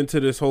went into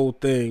this whole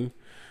thing.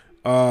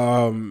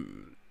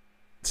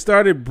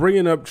 Started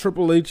bringing up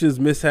Triple H's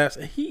mishaps.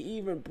 And he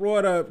even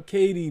brought up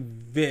Katie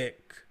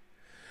Vick.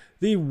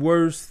 The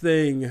worst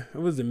thing.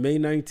 Was it May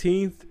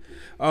 19th?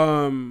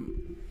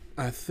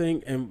 I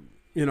think. And,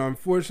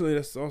 unfortunately,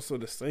 that's also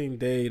the same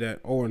day that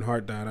Owen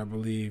Hart died, I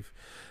believe.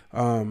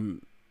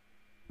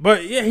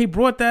 But, yeah, he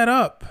brought that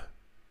up.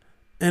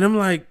 And I'm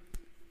like,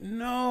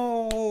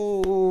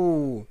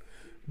 no.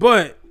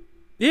 But,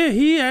 yeah,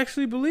 he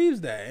actually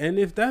believes that. And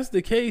if that's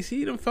the case,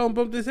 he done fell and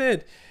bumped his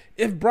head.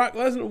 If Brock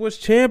Lesnar was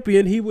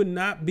champion, he would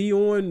not be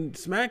on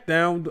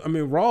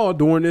Raw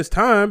during this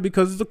time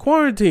because it's a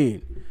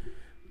quarantine.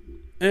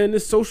 And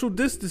it's social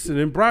distancing.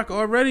 And Brock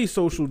already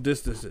social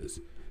distances.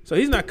 So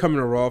he's not coming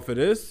to Raw for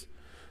this.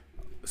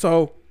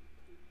 So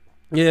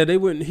Yeah, they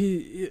wouldn't.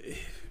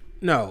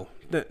 No.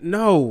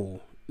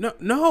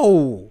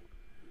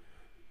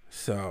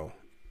 So,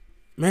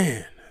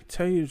 man, I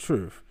tell you the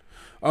truth.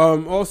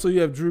 Also,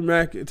 you have Drew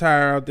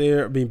McIntyre out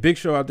there. I mean, Big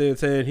Show out there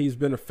saying he's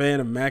been a fan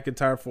of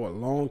McIntyre for a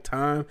long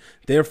time.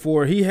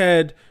 Therefore, he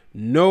had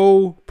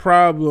no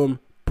problem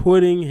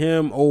putting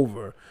him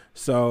over.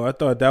 So I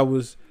thought that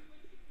was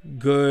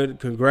good.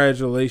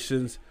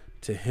 Congratulations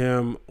to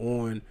him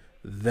on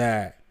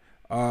that.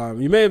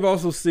 You may have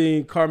also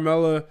seen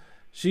Carmella.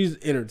 She's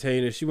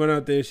entertaining. She went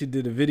out there. She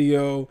did a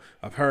video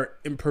of her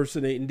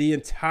impersonating the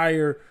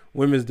entire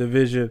women's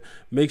division.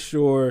 Make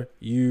sure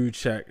you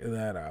check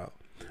that out.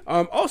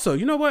 Also,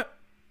 you know what?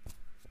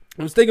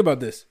 I was thinking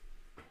about this.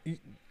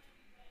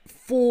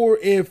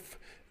 If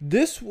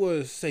this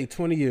was, say,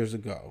 20 years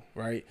ago,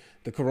 right?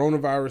 The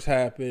coronavirus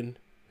happened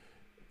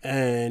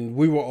and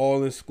we were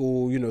all in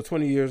school.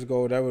 20 years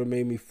ago, that would have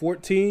made me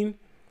 13.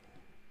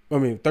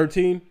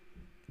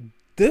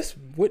 This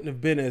wouldn't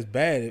have been as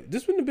bad.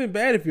 This wouldn't have been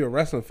bad if you're a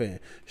wrestling fan.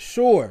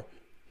 Sure,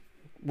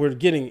 we're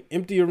getting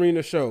empty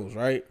arena shows,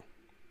 right?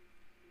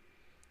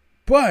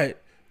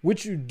 But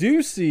what you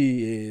do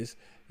see is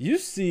you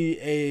see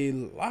a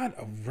lot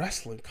of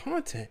wrestling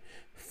content.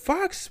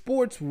 Fox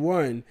Sports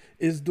 1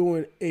 is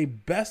doing a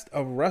best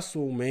of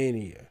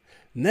WrestleMania.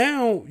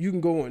 Now you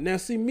can go on. Now,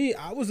 see me,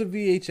 I was a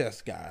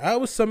VHS guy. I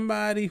was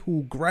somebody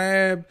who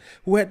had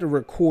to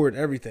record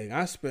everything.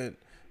 I spent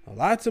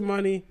lots of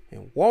money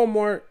in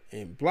Walmart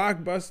and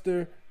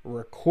Blockbuster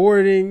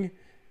recording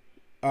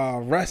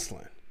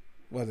wrestling,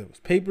 whether it was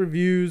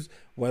pay-per-views,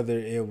 whether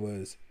it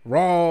was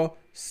Raw,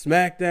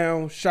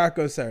 SmackDown,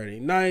 Shotgun Saturday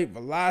Night,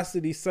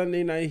 Velocity,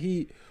 Sunday Night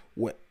Heat,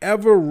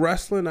 whatever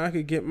wrestling I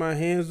could get my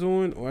hands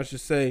on, or I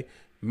should say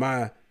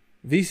my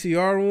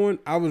VCR on,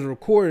 I was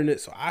recording it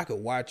so I could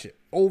watch it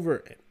over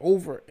and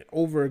over and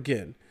over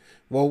again.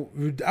 Well,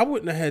 I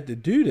wouldn't have had to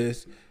do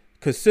this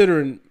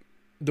considering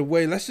the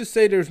way, let's just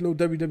say there's no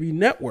WWE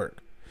Network.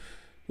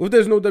 Well, if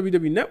there's no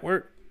WWE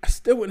Network, I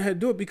still wouldn't have to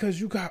do it because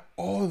you got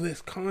all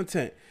this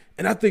content.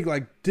 And I think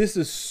like this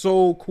is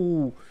so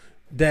cool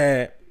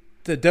that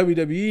the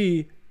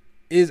WWE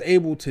is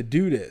able to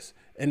do this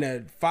and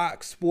that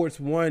Fox Sports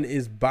 1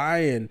 is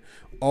buying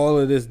all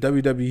of this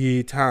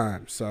WWE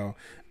time. So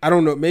I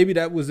don't know. Maybe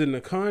that was in the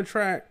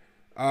contract.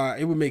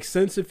 It would make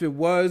sense if it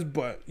was,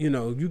 but you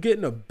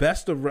getting the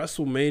best of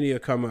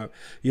WrestleMania come up.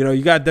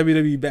 You got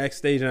WWE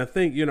backstage, and I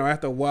think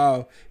after a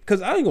while,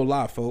 because I ain't gonna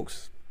lie,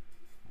 folks.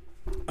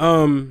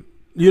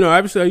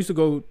 Obviously I used to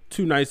go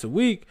 2 nights a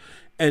week,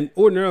 and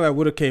ordinarily I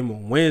would have came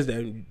on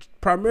Wednesday.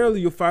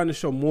 Primarily, you'll find the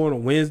show more on a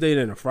Wednesday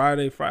than a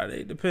Friday.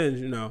 Friday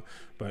depends,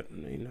 but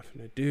ain't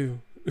nothing to do.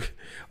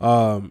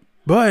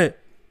 But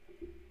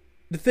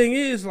the thing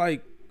is,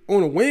 like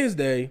on a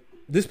Wednesday,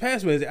 this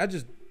past Wednesday, I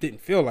just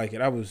didn't feel like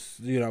it. I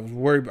was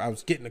worried. I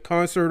was getting the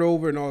concert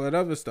over and all that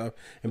other stuff.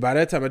 And by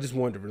that time, I just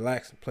wanted to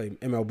relax and play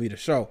MLB The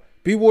Show.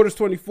 B Waters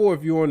 24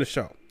 if you're on the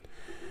show.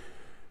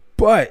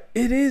 But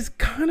it is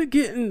kind of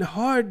getting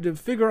hard to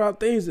figure out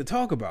things to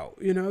talk about.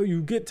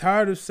 You get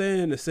tired of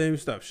saying the same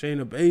stuff.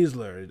 Shayna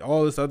Baszler and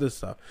all this other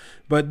stuff.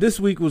 But this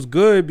week was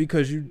good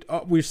because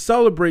we're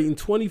celebrating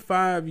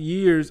 25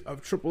 years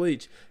of Triple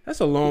H. That's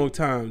a long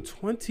time.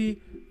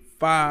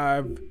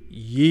 25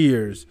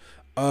 years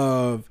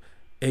of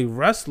a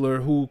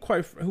wrestler who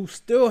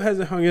still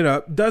hasn't hung it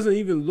up, doesn't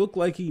even look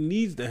like he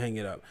needs to hang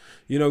it up.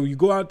 You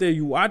go out there,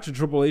 you watch a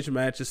Triple H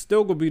match, it's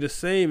still gonna be the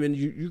same, and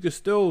you can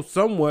still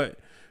somewhat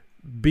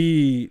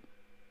be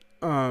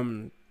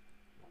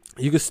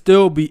you can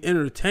still be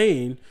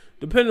entertained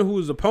depending on who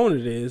his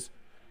opponent is.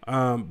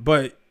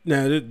 But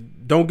now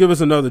don't give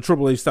us another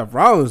Triple H Seth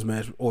Rollins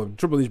match or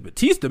Triple H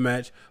Batista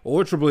match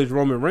or Triple H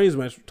Roman Reigns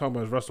match. We're talking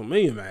about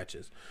WrestleMania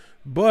matches.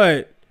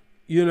 But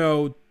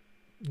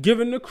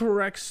given the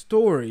correct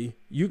story,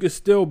 you could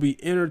still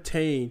be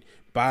entertained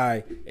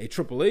by a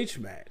Triple H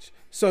match.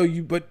 It's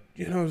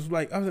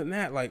like, other than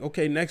that, like,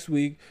 okay, next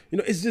week,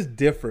 it's just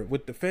different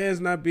with the fans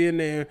not being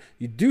there.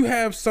 You do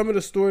have some of the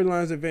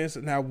storylines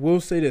advancing. Now, I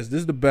will say this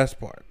is the best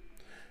part.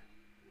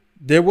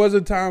 There was a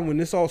time when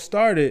this all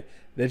started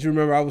that you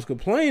remember I was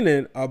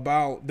complaining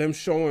about them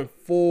showing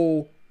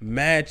full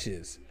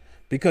matches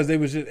because they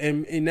was just,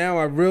 and now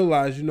I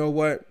realize, you know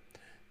what?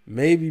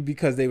 Maybe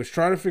because they was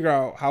trying to figure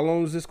out how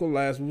long is this going to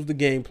last? What was the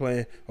game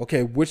plan?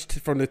 Okay,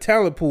 from the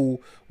talent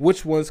pool,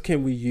 which ones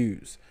can we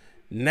use?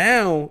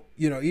 Now,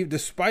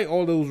 despite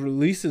all those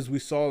releases we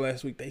saw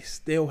last week, they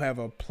still have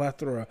a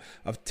plethora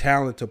of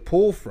talent to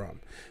pull from.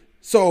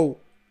 So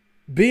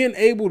being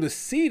able to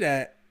see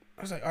that,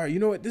 I was like, all right, you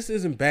know what? This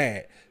isn't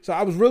bad. So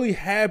I was really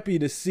happy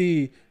to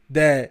see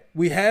that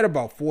we had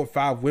about 4 or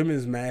 5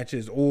 women's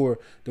matches or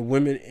the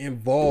women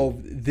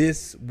involved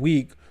this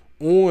week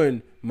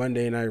on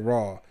Monday Night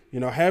Raw.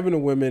 Having the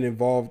women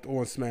involved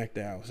on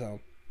SmackDown. So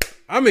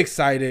I'm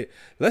excited.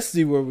 Let's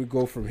see where we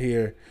go from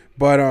here.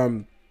 But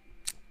I'm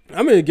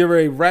going to get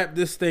ready to wrap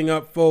this thing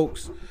up,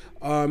 folks.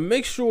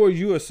 Make sure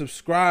you are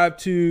subscribed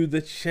to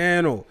the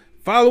channel.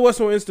 Follow us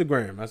on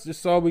Instagram. I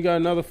just saw we got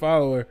another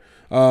follower.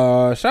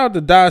 Shout out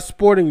to Die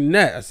Sporting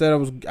Net. I said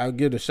I'll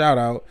give the shout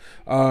out.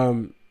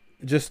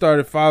 Just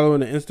started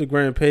following the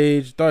Instagram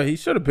page. Thought he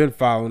should have been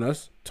following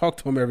us. Talk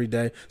to him every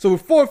day. So we're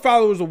 4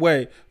 followers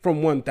away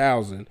from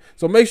 1,000.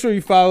 So make sure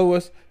you follow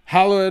us.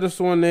 Holler at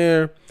us on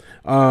there.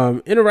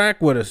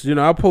 Interact with us.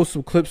 I'll post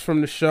some clips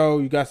from the show.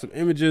 You got some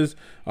images.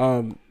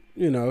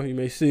 You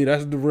may see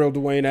that's the real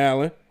Dwayne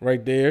Allen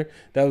right there.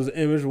 That was the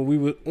image when we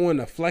were on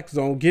the Flex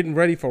Zone getting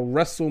ready for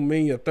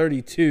WrestleMania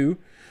 32.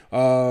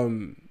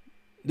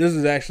 This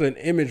is actually an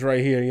image right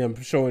here. I'm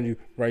showing you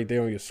right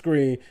there on your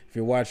screen if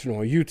you're watching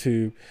on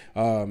YouTube.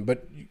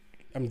 But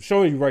I'm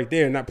showing you right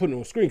there, not putting it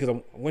on screen because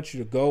I want you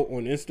to go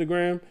on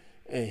Instagram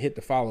and hit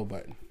the follow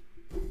button.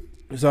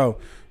 So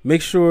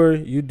make sure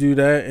you do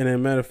that. And as a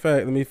matter of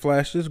fact, let me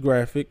flash this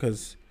graphic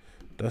because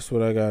that's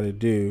what I got to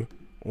do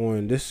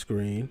on this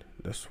screen.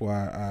 That's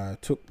why I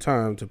took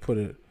time to put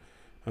it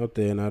out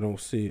there and I don't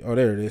see. Oh,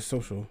 there it is.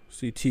 Social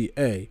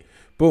CTA.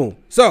 Boom.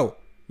 So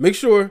make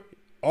sure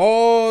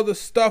all the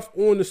stuff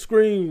on the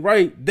screen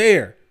right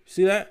there.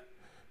 See that?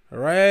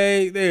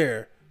 Right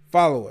there.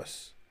 Follow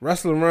us.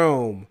 Wrestling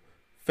Realm.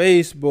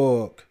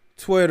 Facebook.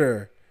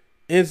 Twitter.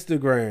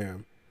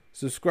 Instagram.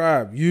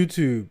 Subscribe.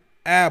 YouTube.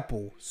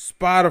 Apple.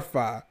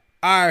 Spotify.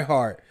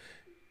 iHeart.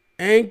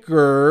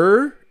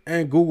 Anchor.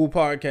 And Google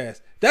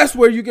Podcasts. That's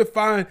where you can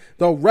find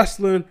the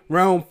Wrestling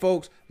Realm,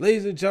 folks.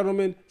 Ladies and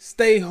gentlemen,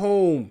 stay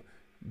home.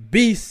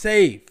 Be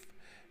safe.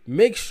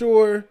 Make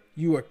sure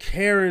you are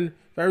caring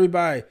for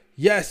everybody.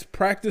 Yes,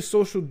 practice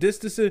social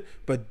distancing,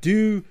 but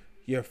do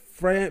your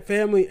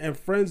family and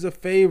friends a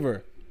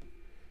favor.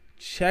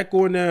 Check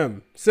on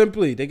them.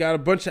 Simply, they got a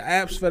bunch of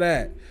apps for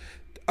that.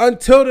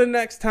 Until the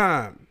next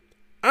time,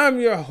 I'm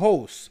your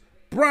host,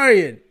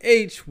 Brian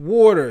H.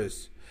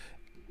 Waters.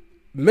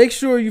 Make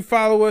sure you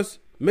follow us.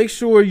 Make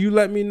sure you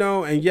let me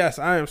know. And yes,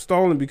 I am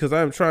stalling because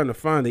I am trying to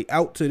find the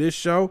out to this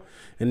show.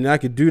 And I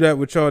could do that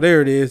with y'all.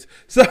 There it is.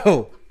 So, I'm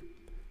going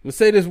to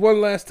say this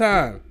one last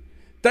time.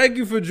 Thank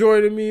you for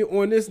joining me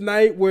on this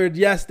night where,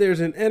 yes, there's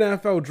an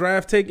NFL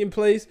draft taking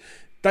place.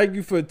 Thank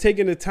you for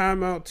taking the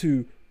time out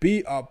to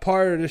be a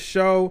part of the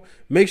show.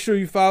 Make sure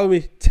you follow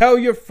me. Tell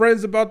your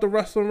friends about the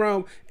Wrestling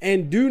Realm.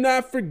 And do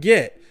not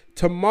forget,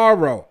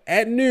 tomorrow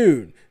at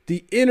noon,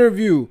 the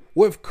interview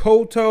with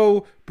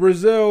Koto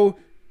Brazil,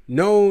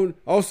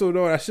 also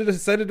known, I should have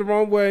said it the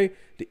wrong way,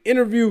 the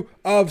interview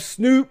of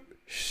Snoop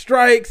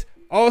Strikes,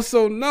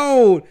 also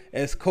known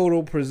as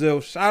Koto Brazil.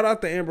 Shout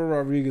out to Amber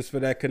Rodriguez for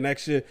that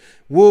connection.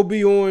 We'll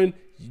be on.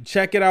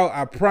 Check it out.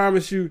 I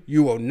promise you,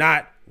 you will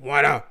not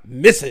want to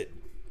miss it.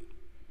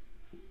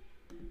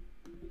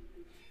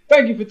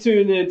 Thank you for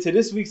tuning in to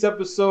this week's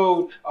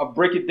episode of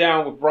Break It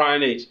Down with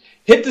Brian H.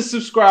 Hit the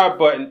subscribe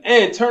button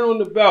and turn on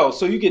the bell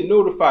so you get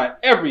notified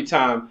every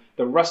time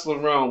the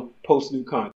Wrestling Realm posts new content.